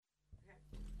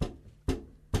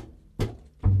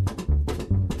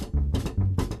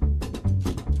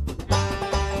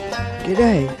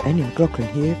G'day, Annie McLaughlin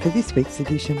here for this week's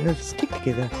edition of Stick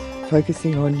Together,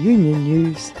 focusing on union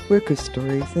news, workers'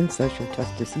 stories and social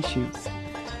justice issues.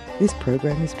 This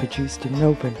program is produced in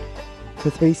Melbourne for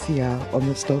 3CR on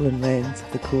the stolen lands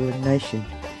of the Kulin Nation,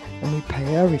 and we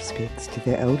pay our respects to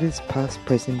their elders past,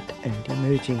 present and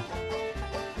emerging.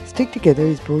 Stick Together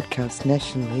is broadcast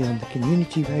nationally on the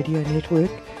Community Radio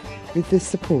Network with the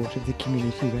support of the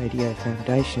Community Radio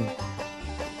Foundation.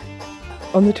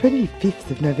 On the 25th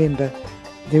of November,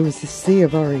 there was a sea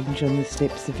of orange on the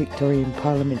steps of Victorian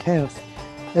Parliament House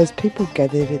as people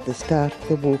gathered at the start of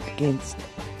the walk against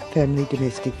family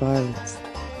domestic violence.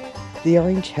 The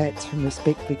orange hats from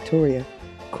Respect Victoria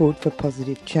called for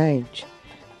positive change.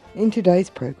 In today's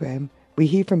program, we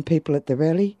hear from people at the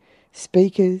rally,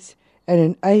 speakers and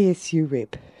an ASU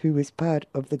rep who was part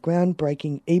of the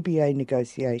groundbreaking EBA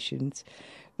negotiations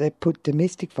that put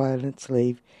domestic violence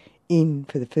leave in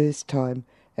for the first time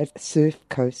at Surf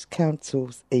Coast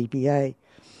Council's EBA.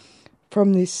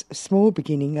 From this small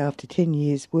beginning after 10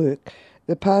 years' work,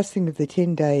 the passing of the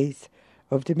 10 days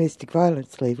of domestic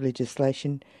violence leave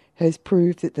legislation has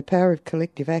proved that the power of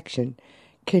collective action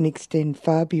can extend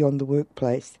far beyond the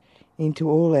workplace into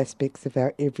all aspects of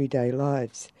our everyday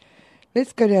lives.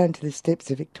 Let's go down to the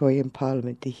steps of Victorian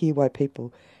Parliament to hear why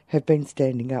people have been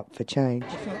standing up for change.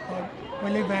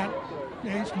 We live out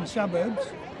in the eastern suburbs,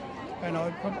 and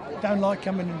I don't like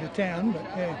coming into town, but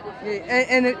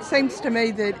And it seems to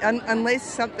me that unless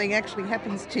something actually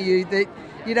happens to you, that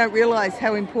you don't realise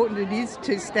how important it is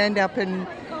to stand up and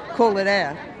call it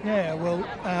out. Yeah, well,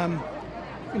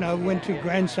 went to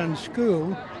grandson's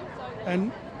school,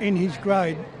 and in his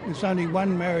grade there's only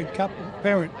one married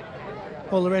parent.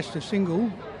 All the rest are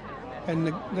single, and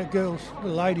the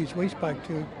ladies we spoke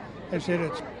to, they said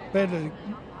it's better to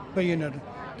be in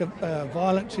a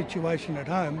violent situation at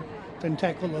home than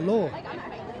tackle the law.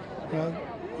 The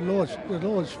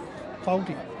law's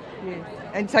faulty. Yeah.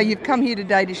 And so you've come here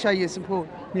today to show your support?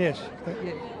 Yes.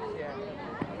 Yeah.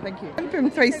 Thank you. I'm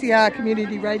from 3CR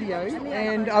Community Radio,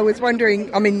 and I was wondering,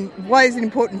 why is it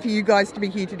important for you guys to be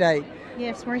here today?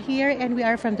 Yes, we're here and we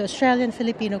are from the Australian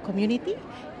Filipino community,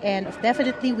 and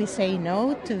definitely we say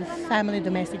no to family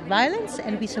domestic violence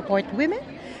and we support women.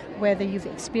 Whether you've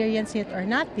experienced it or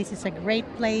not, this is a great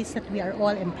place that we are all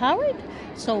empowered.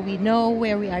 So we know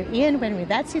where we are when we're in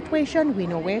that situation, we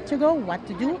know where to go, what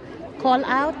to do, call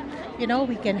out.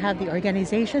 We can have the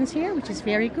organizations here, which is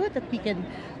very good, that we can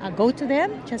go to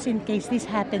them just in case this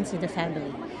happens in the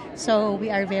family. So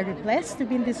we are very blessed to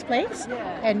be in this place,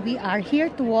 and we are here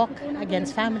to walk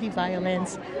against family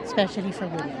violence, especially for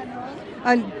women.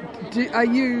 And are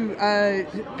you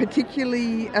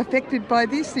particularly affected by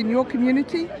this in your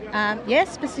community?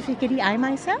 Yes, specifically I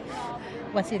myself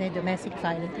was in a domestic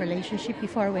violent relationship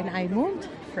before when I moved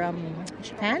from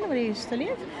Japan, where I used to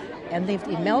live, and lived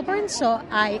in Melbourne. So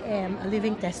I am a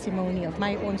living testimony of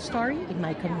my own story in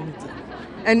my community.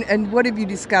 And what have you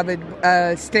discovered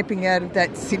stepping out of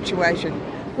that situation?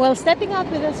 Well, stepping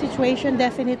out with that situation,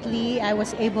 definitely I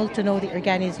was able to know the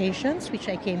organizations which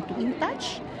I came to In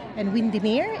Touch and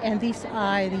Windermere, and these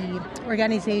are the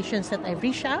organizations that I've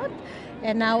reached out.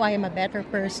 And now I am a better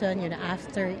person,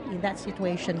 after in that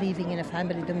situation, living in a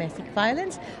family domestic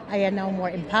violence. I am now more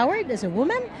empowered as a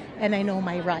woman, and I know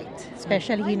my right,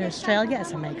 especially in Australia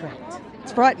as a migrant.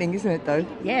 It's frightening, isn't it, though?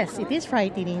 Yes, it is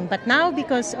frightening. But now,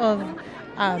 because of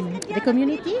the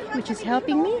community, which is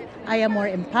helping me, I am more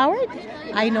empowered.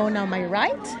 I know now my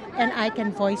right, and I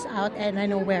can voice out, and I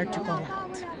know where to call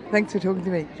out. Thanks for talking to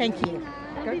me. Thank you.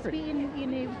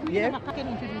 Yeah.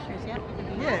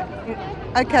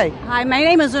 Okay. Hi, my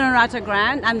name is Unarata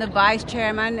Grant. I'm the Vice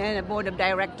Chairman and the Board of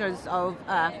Directors of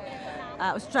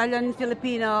Australian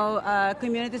Filipino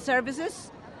Community Services.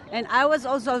 And I was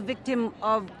also a victim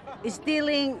of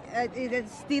stealing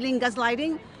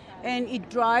gaslighting, and it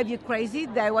drives you crazy.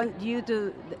 They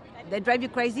drive you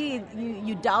crazy.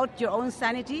 You doubt your own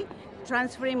sanity,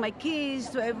 transferring my keys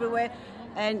to everywhere,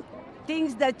 and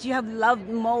things that you have loved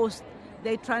most,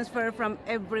 they transfer from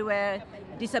everywhere,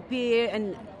 disappear,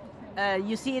 and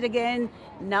you see it again,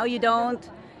 now you don't.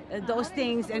 Those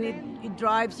things, and it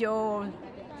drives your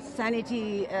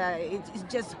sanity. It's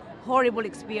just horrible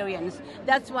experience.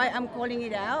 That's why I'm calling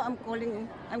it out. I'm calling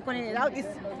it out.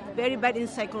 It's very bad in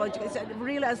psychological. It's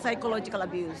really a psychological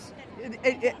abuse.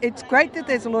 It's great that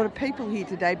there's a lot of people here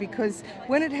today, because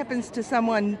when it happens to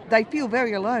someone, they feel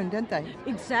very alone, don't they?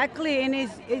 Exactly, and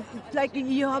it's like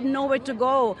you have nowhere to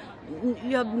go.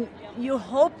 You're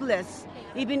hopeless.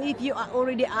 Even if you are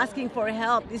already asking for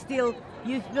help, it's still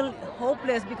you feel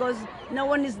hopeless because no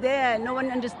one is there, no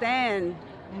one understands.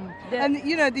 And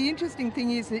you know, the interesting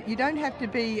thing is that you don't have to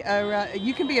be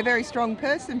you can be a very strong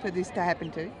person for this to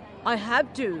happen to. I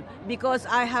have to, because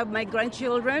I have my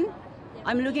grandchildren.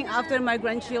 I'm looking after my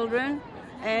grandchildren,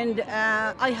 and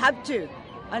I have to.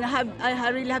 And I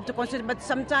really have to consider. But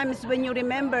sometimes when you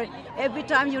remember, every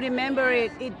time you remember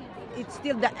it's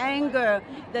still the anger,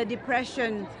 the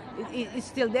depression, it's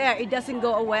still there. It doesn't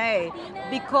go away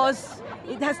because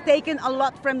it has taken a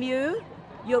lot from you,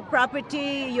 your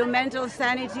property, your mental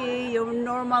sanity, your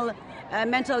normal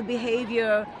mental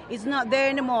behavior. It's not there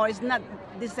anymore. It's not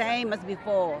the same as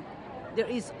before. There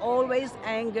is always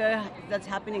anger that's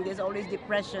happening. There's always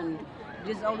depression.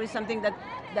 There's always something that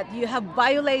you have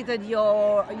violated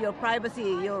your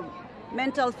privacy. Your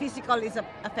mental, physical is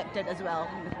affected as well.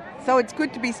 So it's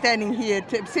good to be sitting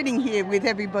here with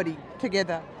everybody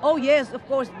together. Oh yes, of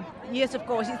course. Yes, of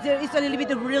course. It's a little bit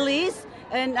of release,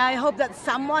 and I hope that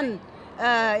someone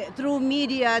through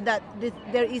media that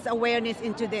there is awareness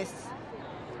into this.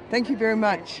 Thank you very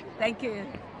much. Thank you.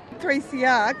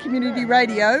 3CR Community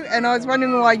Radio, and I was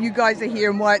wondering why you guys are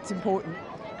here and why it's important.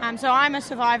 So I'm a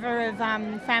survivor of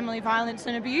family violence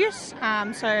and abuse,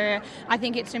 so I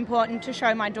think it's important to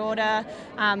show my daughter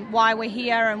why we're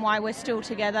here and why we're still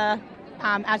together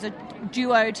as a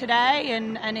duo today,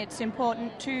 and it's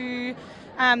important to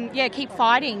keep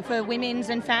fighting for women's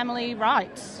and family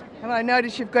rights. And I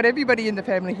notice you've got everybody in the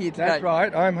family here today. That's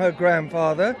right, I'm her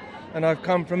grandfather and I've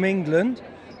come from England,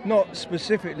 not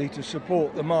specifically to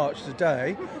support the march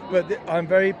today, but I'm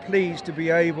very pleased to be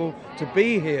able to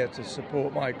be here to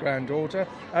support my granddaughter,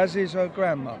 as is her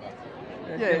grandmother.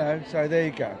 Yeah. You know, so there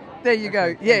you go. There you go.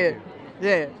 Okay,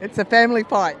 Yeah. It's a family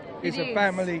fight. It's a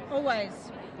family. Always.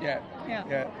 Yeah.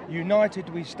 United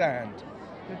we stand.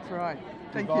 That's right.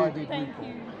 Thank Divided you. Thank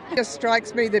you. It just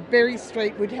strikes me that Berry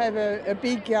Street would have a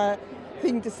big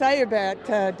thing to say about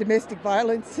domestic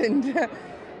violence, and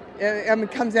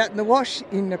it comes out in the wash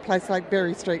in a place like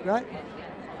Berry Street, right?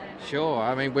 Sure.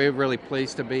 I mean, we're really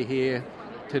pleased to be here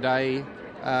today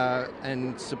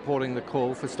and supporting the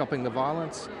call for stopping the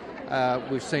violence.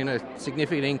 We've seen a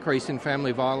significant increase in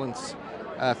family violence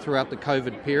throughout the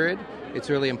COVID period. It's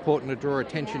really important to draw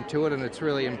attention to it, and it's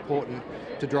really important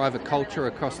to drive a culture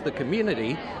across the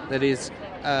community that is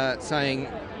saying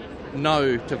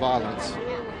no to violence.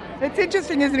 It's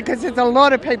interesting, isn't it, because there's a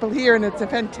lot of people here and it's a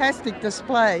fantastic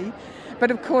display. But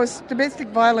of course, domestic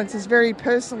violence is very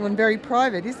personal and very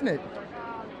private, isn't it?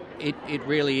 It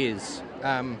really is.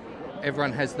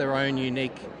 Everyone has their own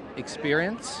unique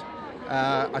experience.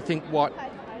 I think what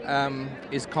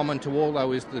is common to all,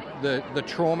 though, is the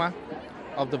trauma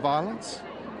of the violence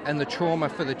and the trauma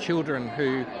for the children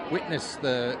who witness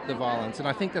the violence. And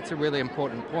I think that's a really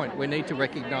important point. We need to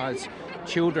recognise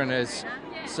children as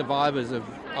survivors of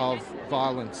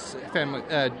violence,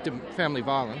 family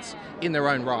violence, in their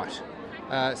own right.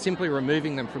 Simply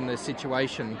removing them from their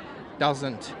situation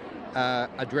doesn't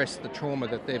address the trauma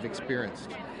that they've experienced.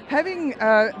 Having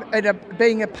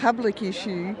being a public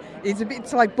issue is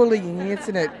it's like bullying,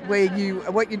 isn't it? Where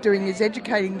what you're doing is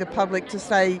educating the public to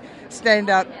say, stand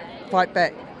up, fight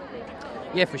back.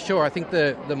 Yeah, for sure. I think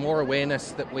the more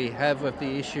awareness that we have of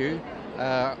the issue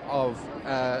of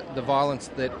the violence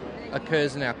that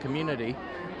occurs in our community,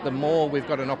 the more we've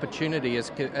got an opportunity as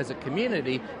a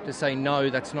community to say, no,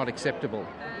 that's not acceptable.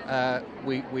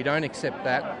 We don't accept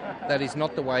that. That is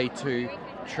not the way to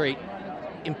treat,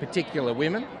 in particular,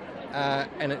 women,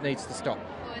 and it needs to stop.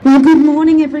 Well, good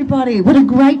morning, everybody. What a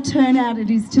great turnout it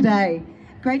is today.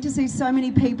 Great to see so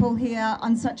many people here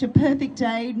on such a perfect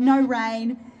day, no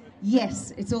rain.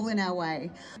 Yes, it's all in our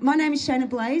way. My name is Shannon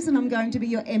Blaze and I'm going to be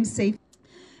your MC.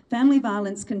 Family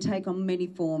violence can take on many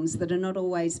forms that are not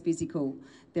always physical.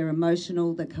 They're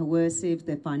emotional, they're coercive,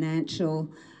 they're financial,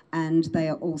 and they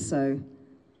are also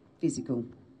physical.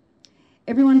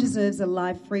 Everyone deserves a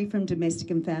life free from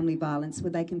domestic and family violence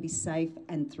where they can be safe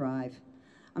and thrive.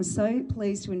 I'm so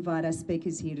pleased to invite our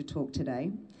speakers here to talk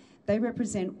today. They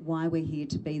represent why we're here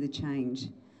to be the change.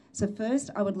 So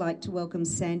first, I would like to welcome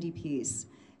Sandy Pearce.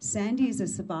 Sandy is a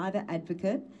survivor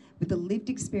advocate with a lived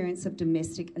experience of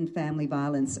domestic and family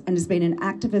violence and has been an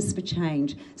activist for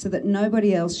change so that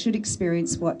nobody else should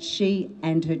experience what she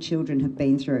and her children have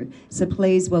been through. So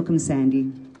please welcome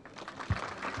Sandy.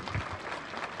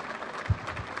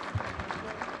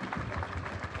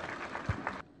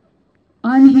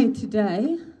 I'm here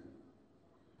today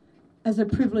as a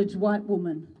privileged white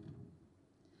woman,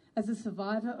 as a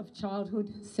survivor of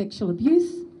childhood sexual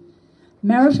abuse,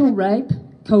 marital rape,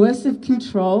 coercive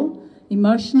control,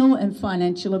 emotional and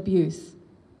financial abuse.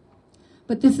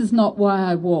 But this is not why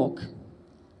I walk.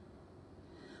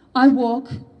 I walk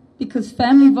because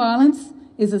family violence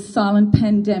is a silent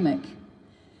pandemic.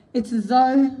 It's as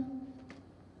though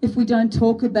if we don't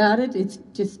talk about it, it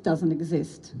just doesn't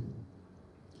exist.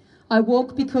 I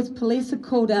walk because police are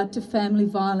called out to family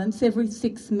violence every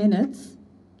 6 minutes.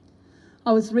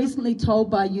 I was recently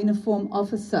told by a uniformed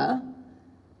officer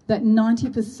that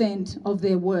 90% of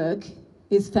their work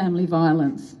is family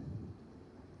violence.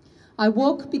 I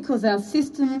walk because our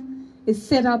system is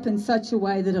set up in such a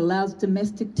way that allows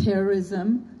domestic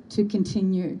terrorism to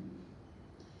continue.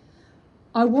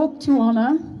 I walk to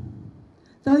honour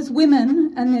those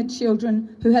women and their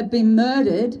children who have been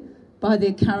murdered by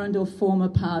their current or former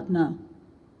partner.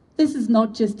 This is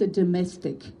not just a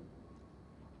domestic.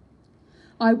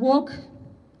 I walk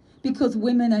because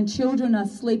women and children are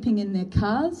sleeping in their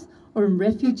cars or in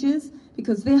refuges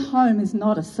because their home is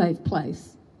not a safe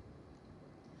place.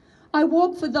 I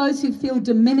walk for those who feel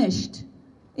diminished,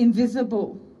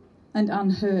 invisible, and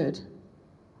unheard.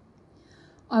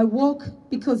 I walk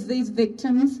because these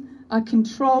victims are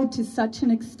controlled to such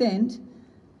an extent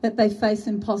that they face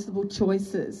impossible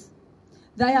choices.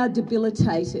 They are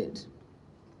debilitated.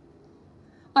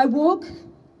 I walk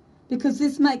because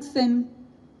this makes them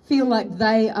feel like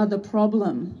they are the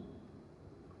problem.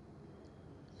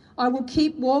 I will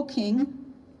keep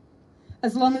walking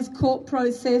as long as court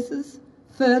processes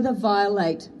further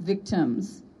violate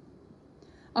victims.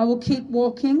 I will keep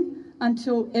walking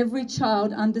until every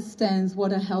child understands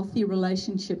what a healthy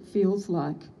relationship feels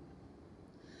like.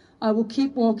 I will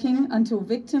keep walking until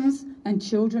victims and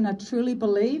children are truly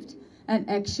believed and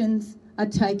actions are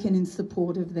taken in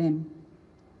support of them.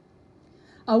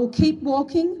 I will keep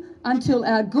walking until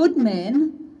our good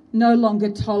men no longer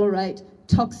tolerate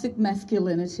toxic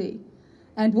masculinity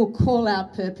and will call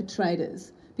out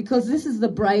perpetrators, because this is the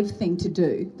brave thing to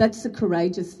do. That's the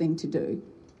courageous thing to do.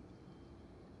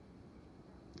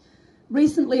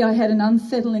 Recently, I had an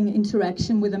unsettling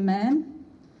interaction with a man.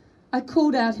 I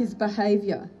called out his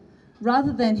behaviour.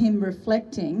 Rather than him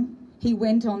reflecting, he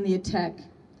went on the attack.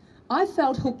 I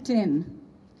felt hooked in.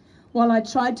 While I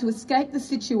tried to escape the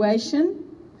situation,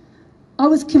 I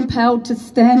was compelled to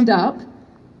stand up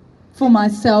for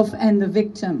myself and the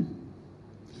victim.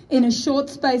 In a short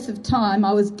space of time,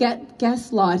 I was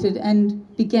gaslighted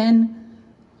and began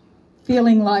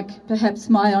feeling like perhaps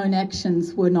my own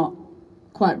actions were not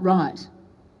quite right.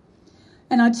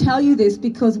 And I tell you this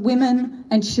because women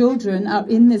and children are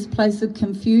in this place of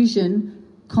confusion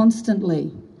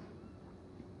constantly.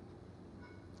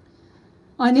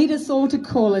 I need us all to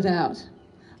call it out.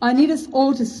 I need us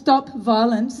all to stop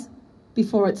violence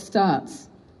before it starts.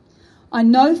 I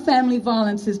know family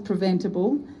violence is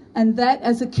preventable, and that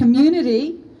as a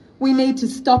community, we need to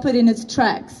stop it in its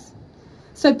tracks.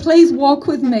 So please walk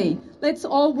with me. Let's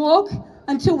all walk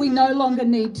until we no longer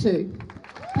need to.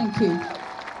 Thank you.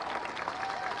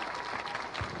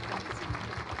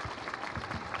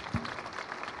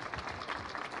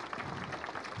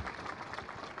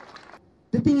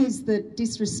 The thing is that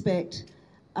disrespect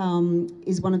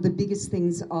is one of the biggest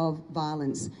things of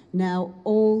violence. Now,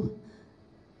 all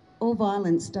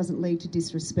violence doesn't lead to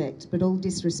disrespect, but all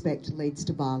disrespect leads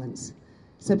to violence.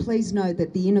 So please know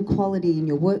that the inequality in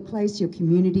your workplace, your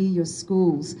community, your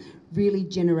schools really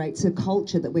generates a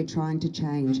culture that we're trying to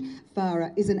change.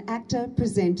 Farah is an actor,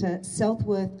 presenter,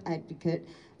 self-worth advocate,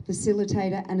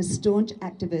 facilitator and a staunch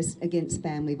activist against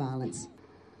family violence.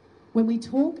 When we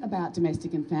talk about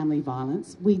domestic and family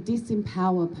violence, we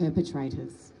disempower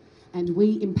perpetrators and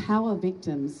we empower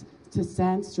victims to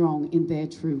stand strong in their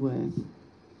true worth.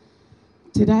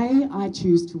 Today, I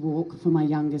choose to walk for my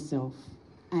younger self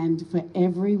and for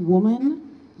every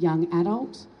woman, young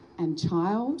adult and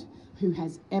child who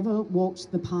has ever walked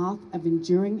the path of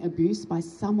enduring abuse by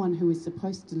someone who is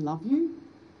supposed to love you.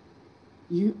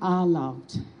 You are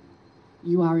loved.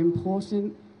 You are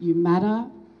important. You matter.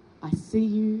 I see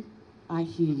you. I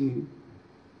hear you.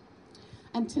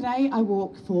 And today I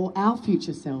walk for our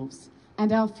future selves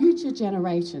and our future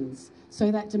generations so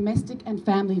that domestic and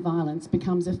family violence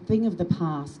becomes a thing of the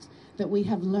past that we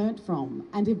have learnt from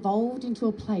and evolved into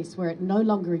a place where it no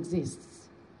longer exists.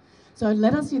 So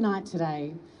let us unite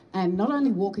today and not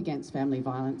only walk against family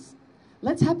violence,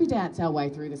 let's happy dance our way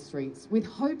through the streets with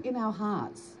hope in our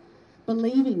hearts,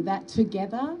 believing that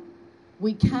together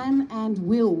we can and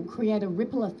will create a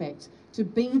ripple effect to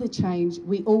be the change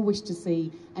we all wish to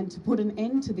see and to put an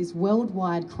end to this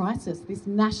worldwide crisis, this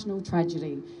national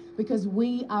tragedy, because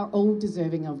we are all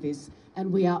deserving of this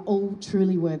and we are all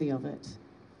truly worthy of it.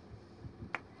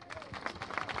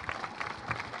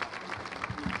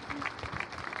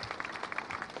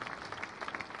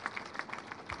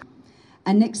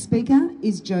 Our next speaker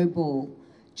is Jo Ball.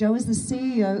 Jo is the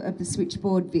CEO of the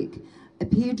Switchboard Vic, a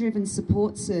peer-driven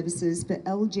support services for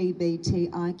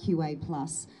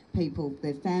LGBTIQA+ people,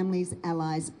 their families,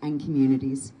 allies and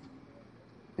communities.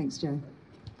 Thanks, Jo.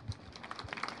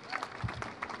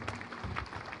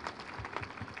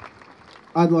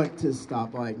 I'd like to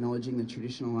start by acknowledging the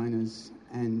traditional owners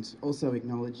and also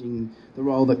acknowledging the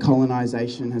role that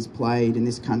colonisation has played in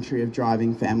this country of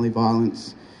driving family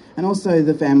violence, and also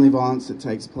the family violence that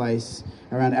takes place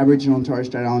around Aboriginal and Torres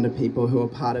Strait Islander people who are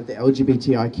part of the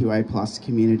LGBTIQA+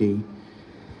 community.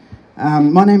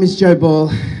 My name is Jo Ball.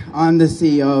 I'm the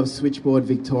CEO of Switchboard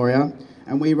Victoria,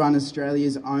 and we run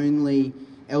Australia's only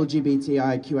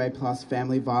LGBTIQA+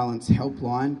 family violence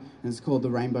helpline, and it's called the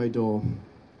Rainbow Door.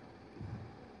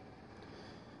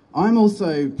 I'm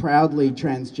also proudly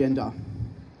transgender.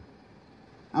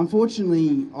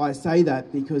 Unfortunately, I say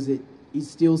that because it is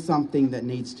still something that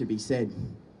needs to be said.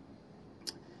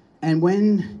 And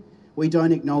when we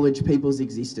don't acknowledge people's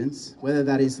existence, whether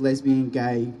that is lesbian,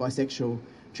 gay, bisexual,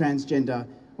 transgender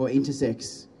or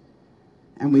intersex,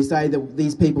 and we say that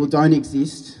these people don't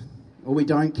exist, or we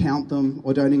don't count them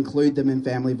or don't include them in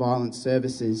family violence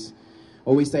services,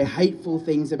 or we say hateful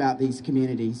things about these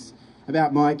communities,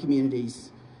 about my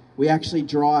communities, we actually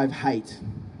drive hate,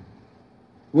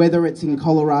 whether it's in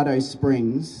Colorado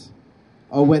Springs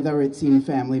or whether it's in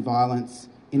family violence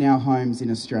in our homes in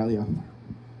Australia.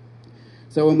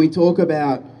 So when we talk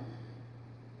about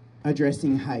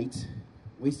addressing hate,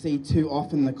 we see too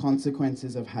often the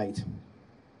consequences of hate.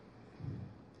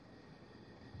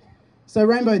 So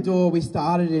Rainbow Door, we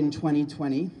started in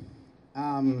 2020.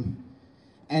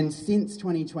 And since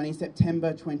 2020,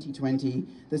 September 2020,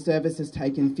 the service has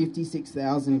taken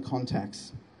 56,000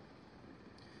 contacts.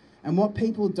 And what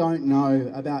people don't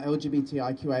know about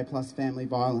LGBTIQA+ family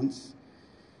violence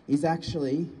is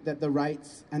actually that the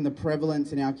rates and the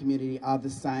prevalence in our community are the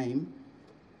same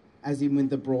as in with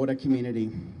the broader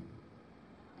community.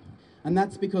 And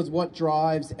that's because what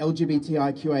drives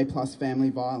LGBTIQA+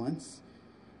 family violence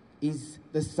is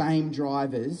the same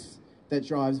drivers that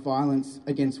drives violence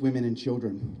against women and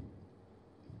children.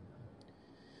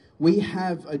 We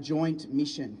have a joint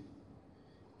mission,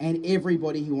 and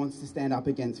everybody who wants to stand up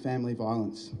against family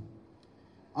violence.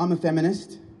 I'm a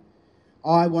feminist.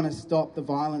 I want to stop the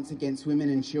violence against women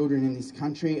and children in this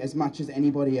country as much as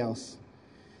anybody else.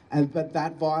 But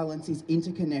that violence is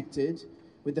interconnected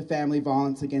with the family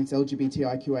violence against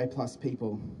LGBTIQA+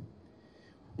 people.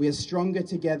 We are stronger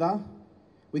together.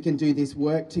 We can do this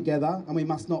work together, and we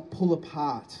must not pull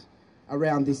apart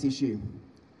around this issue.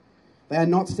 They are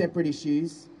not separate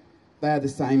issues, they are the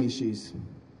same issues.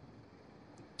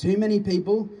 Too many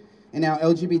people in our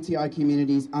LGBTI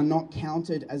communities are not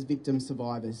counted as victim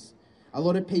survivors. A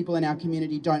lot of people in our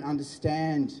community don't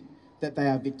understand that they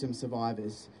are victim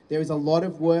survivors. There is a lot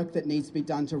of work that needs to be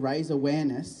done to raise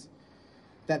awareness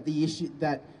that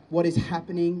what is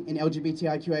happening in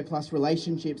LGBTIQA+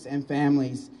 relationships and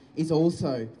families is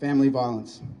also family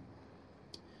violence.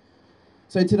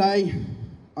 So today,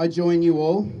 I join you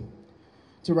all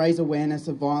to raise awareness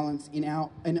of violence in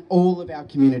all of our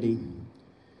community.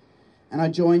 And I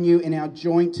join you in our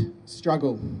joint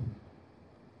struggle,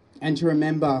 and to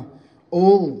remember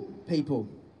all people,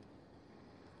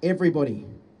 everybody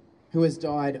who has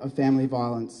died of family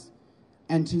violence,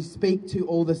 and to speak to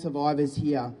all the survivors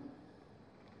here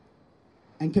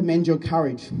and commend your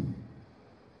courage.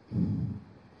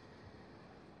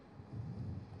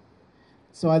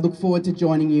 So I look forward to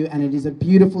joining you, and it is a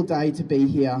beautiful day to be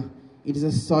here. It is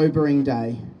a sobering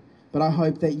day, but I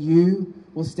hope that you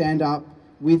will stand up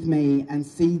with me and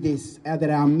see this,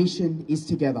 that our mission is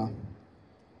together.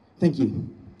 Thank you.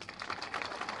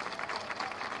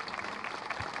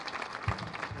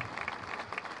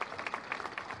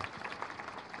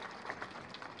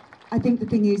 I think the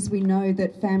thing is, we know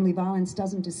that family violence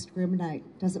doesn't discriminate.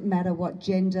 Doesn't matter what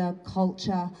gender,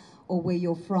 culture, or where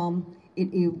you're from.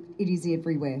 It is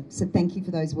everywhere. So thank you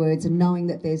for those words, and knowing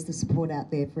that there's the support out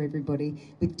there for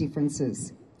everybody with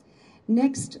differences.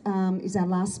 Next is our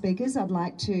last speakers. I'd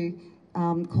like to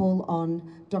call on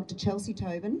Dr. Chelsea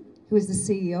Tobin, who is the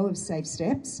CEO of Safe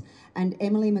Steps, and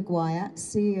Emily Maguire,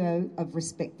 CEO of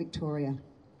Respect Victoria.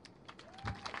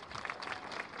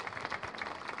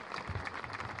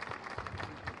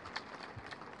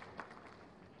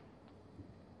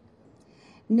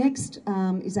 Next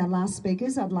is our last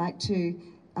speakers. I'd like to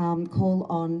call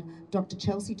on Dr.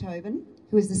 Chelsea Tobin,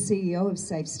 who is the CEO of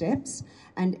Safe Steps,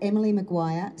 and Emily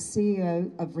Maguire, CEO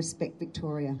of Respect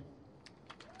Victoria.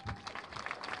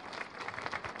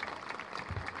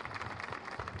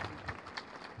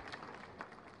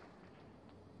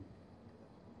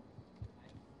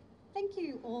 Thank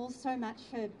you all so much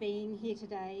for being here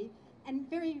today And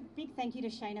very big thank you to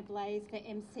Shayna Blaze for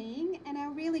emceeing and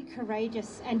our really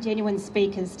courageous and genuine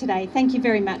speakers today. Thank you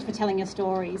very much for telling your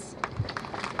stories.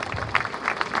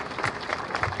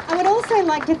 I would also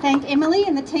like to thank Emily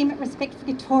and the team at Respect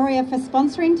Victoria for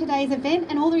sponsoring today's event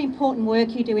and all the important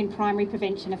work you do in primary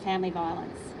prevention of family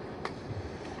violence.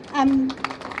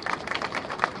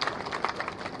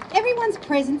 Everyone's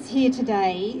presence here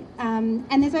today,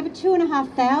 and there's over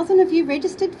 2,500 of you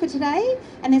registered for today,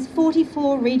 and there's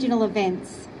 44 regional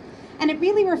events. And it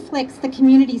really reflects the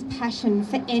community's passion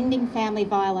for ending family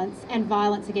violence and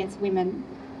violence against women.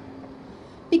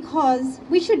 Because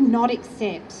we should not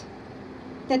accept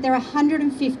that there are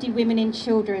 150 women and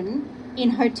children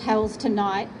in hotels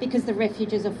tonight because the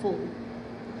refuges are full.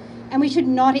 And we should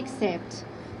not accept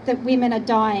that women are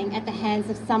dying at the hands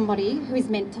of somebody who is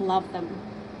meant to love them.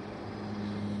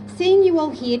 Seeing you all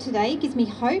here today gives me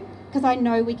hope because I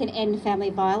know we can end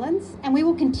family violence and we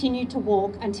will continue to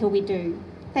walk until we do.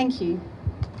 Thank you.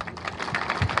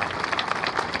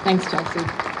 Thanks, Chelsea.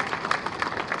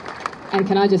 And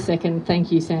can I just second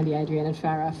thank you, Sandy, Adrian and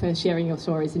Farah, for sharing your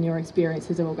stories and your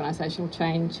experiences of organisational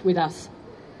change with us.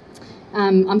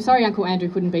 I'm sorry Uncle Andrew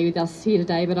couldn't be with us here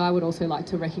today, but I would also like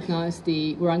to recognise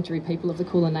the Wurundjeri people of the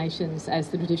Kulin Nations as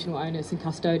the traditional owners and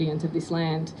custodians of this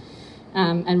land.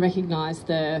 And recognise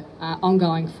the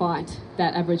ongoing fight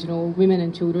that Aboriginal women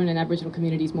and children and Aboriginal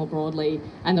communities more broadly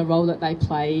and the role that they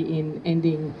play in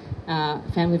ending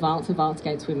family violence and violence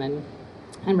against women,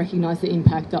 and recognise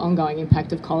the ongoing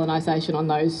impact of colonisation on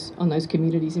those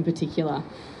communities in particular.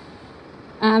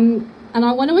 And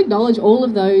I want to acknowledge all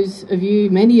of those of you,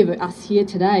 many of us here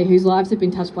today, whose lives have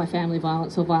been touched by family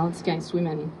violence or violence against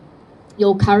women.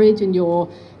 Your courage and your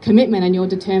commitment and your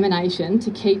determination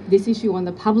to keep this issue on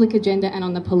the public agenda and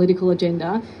on the political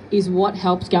agenda is what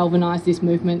helps galvanise this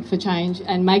movement for change.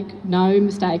 And make no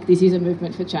mistake, this is a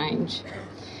movement for change.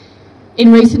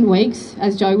 In recent weeks,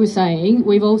 as Joe was saying,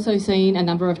 we've also seen a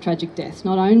number of tragic deaths,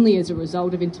 not only as a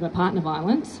result of intimate partner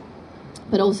violence,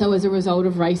 but also as a result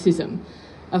of racism,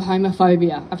 of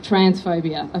homophobia, of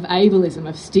transphobia, of ableism,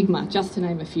 of stigma, just to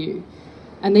name a few.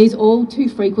 And these all too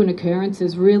frequent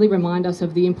occurrences really remind us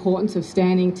of the importance of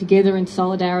standing together in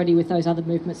solidarity with those other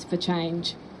movements for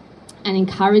change and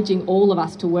encouraging all of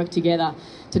us to work together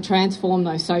to transform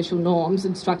those social norms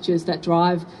and structures that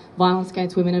drive violence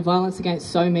against women and violence against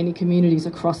so many communities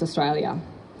across Australia.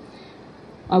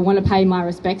 I want to pay my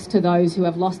respects to those who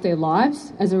have lost their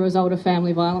lives as a result of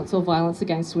family violence or violence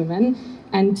against women,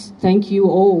 and thank you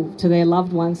all to their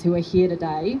loved ones who are here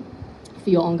today for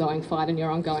your ongoing fight and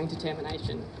your ongoing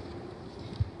determination.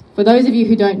 For those of you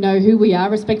who don't know who we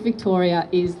are, Respect Victoria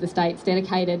is the state's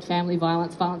dedicated family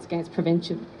violence against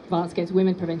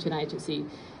women prevention agency.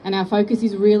 And our focus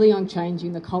is really on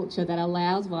changing the culture that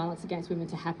allows violence against women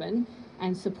to happen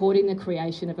and supporting the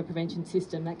creation of a prevention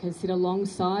system that can sit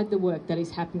alongside the work that is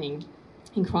happening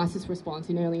in crisis response,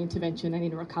 in early intervention and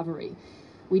in recovery.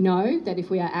 We know that if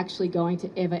we are actually going to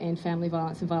ever end family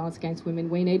violence and violence against women,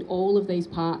 we need all of these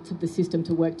parts of the system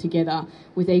to work together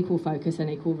with equal focus and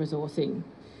equal resourcing.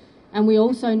 And we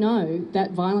also know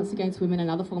that violence against women and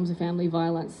other forms of family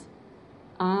violence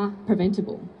are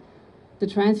preventable. The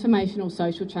transformational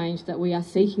social change that we are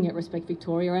seeking at Respect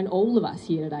Victoria, and all of us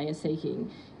here today are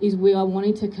seeking, is we are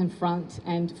wanting to confront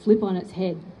and flip on its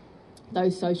head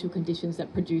those social conditions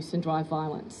that produce and drive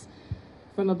violence.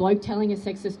 From a bloke telling a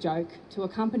sexist joke, to a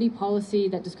company policy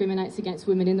that discriminates against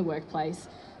women in the workplace,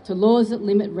 to laws that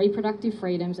limit reproductive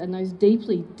freedoms and those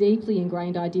deeply, deeply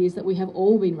ingrained ideas that we have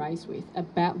all been raised with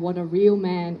about what a real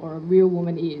man or a real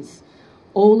woman is.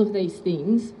 All of these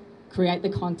things create the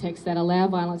context that allow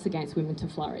violence against women to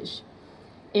flourish.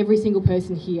 Every single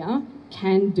person here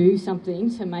can do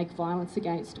something to make violence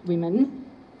against women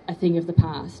a thing of the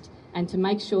past and to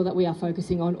make sure that we are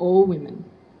focusing on all women.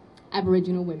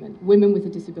 Aboriginal women, women with a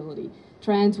disability,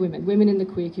 trans women, women in the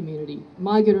queer community,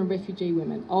 migrant and refugee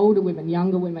women, older women,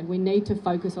 younger women. We need to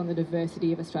focus on the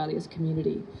diversity of Australia's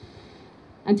community.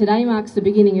 And today marks the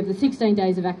beginning of the 16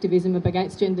 days of activism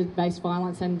against gender-based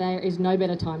violence, and there is no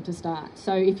better time to start.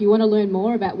 So if you want to learn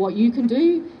more about what you can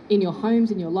do in your homes,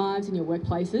 in your lives, in your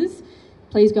workplaces,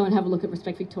 please go and have a look at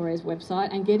Respect Victoria's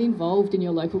website and get involved in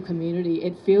your local community.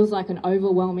 It feels like an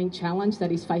overwhelming challenge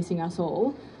that is facing us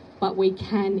all, but we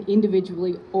can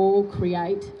individually all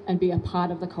create and be a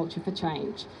part of the culture for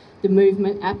change. The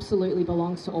movement absolutely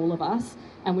belongs to all of us,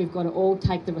 and we've got to all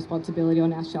take the responsibility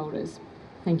on our shoulders.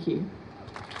 Thank you.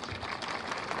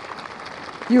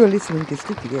 You are listening to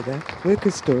Stick Together,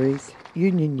 Workers' Stories,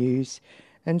 Union News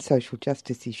and Social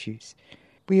Justice Issues.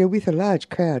 We are with a large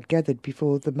crowd gathered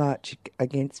before the March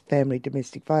Against Family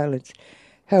Domestic Violence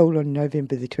held on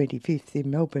November the 25th in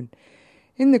Melbourne.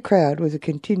 In the crowd was a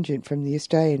contingent from the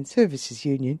Australian Services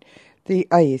Union, the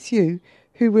ASU,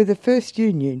 who were the first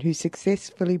union who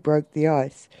successfully broke the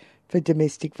ice for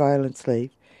domestic violence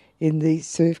leave in the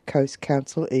Surf Coast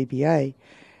Council EBA.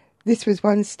 This was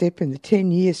one step in the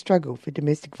 10-year struggle for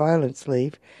domestic violence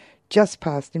leave just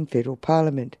passed in federal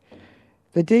parliament.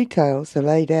 The details are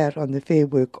laid out on the Fair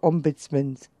Work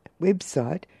Ombudsman's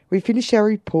website. We finish our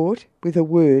report with a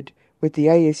word with the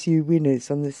ASU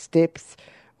winners on the steps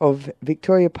of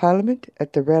Victoria Parliament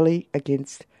at the rally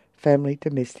against family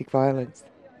domestic violence.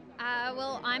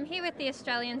 Well, I'm here with the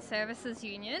Australian Services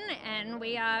Union, and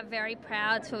we are very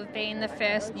proud to have been the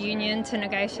first union to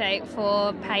negotiate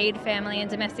for paid family and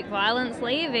domestic violence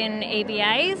leave in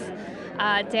EBAs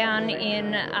down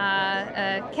in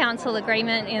a council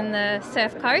agreement in the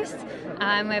Surf Coast.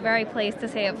 We're very pleased to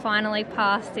see it finally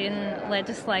passed in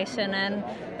legislation, and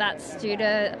that's due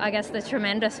to, I guess, the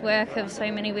tremendous work of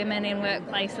so many women in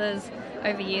workplaces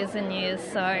over years and years.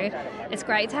 So it's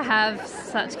great to have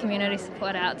such community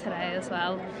support out today as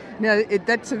well. Now,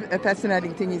 that's a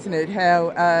fascinating thing, isn't it?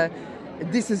 How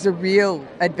this is a real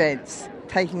advance,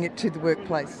 taking it to the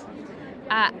workplace.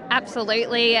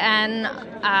 Absolutely, and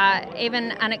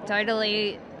even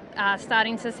anecdotally,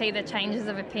 starting to see the changes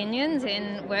of opinions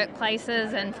in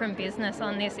workplaces and from business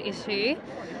on this issue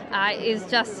is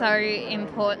just so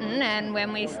important. And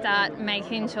when we start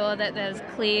making sure that there's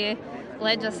clear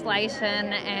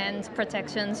legislation and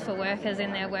protections for workers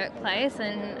in their workplace,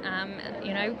 and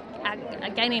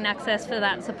gaining access for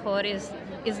that support is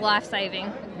life-saving.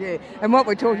 Yeah, and what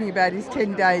we're talking about is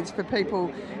 10 days for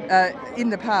people.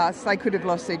 In the past, they could have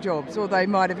lost their jobs, or they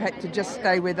might have had to just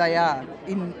stay where they are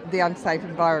in the unsafe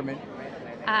environment.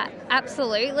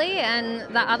 Absolutely, and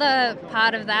the other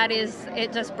part of that is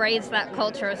it just breeds that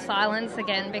culture of silence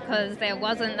again, because there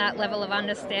wasn't that level of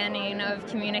understanding of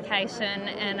communication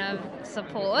and of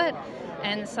support,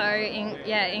 and so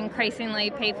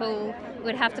increasingly people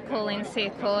would have to call in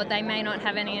sick, or they may not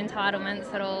have any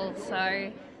entitlements at all.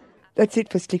 So that's it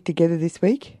for Stick Together this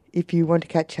week. If you want to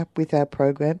catch up with our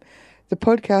program, the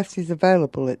podcast is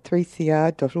available at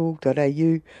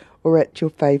 3cr.org.au or at your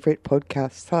favourite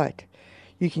podcast site.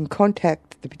 You can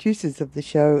contact the producers of the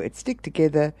show at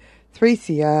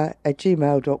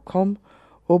sticktogether3cr@gmail.com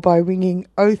or by ringing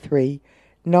 03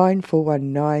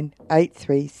 9419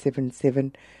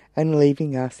 8377 and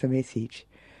leaving us a message.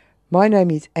 My name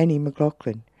is Annie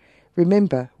McLaughlin.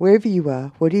 Remember, wherever you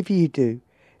are, whatever you do,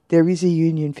 there is a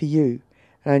union for you.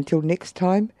 And until next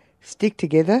time, stick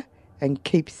together and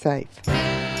keep safe.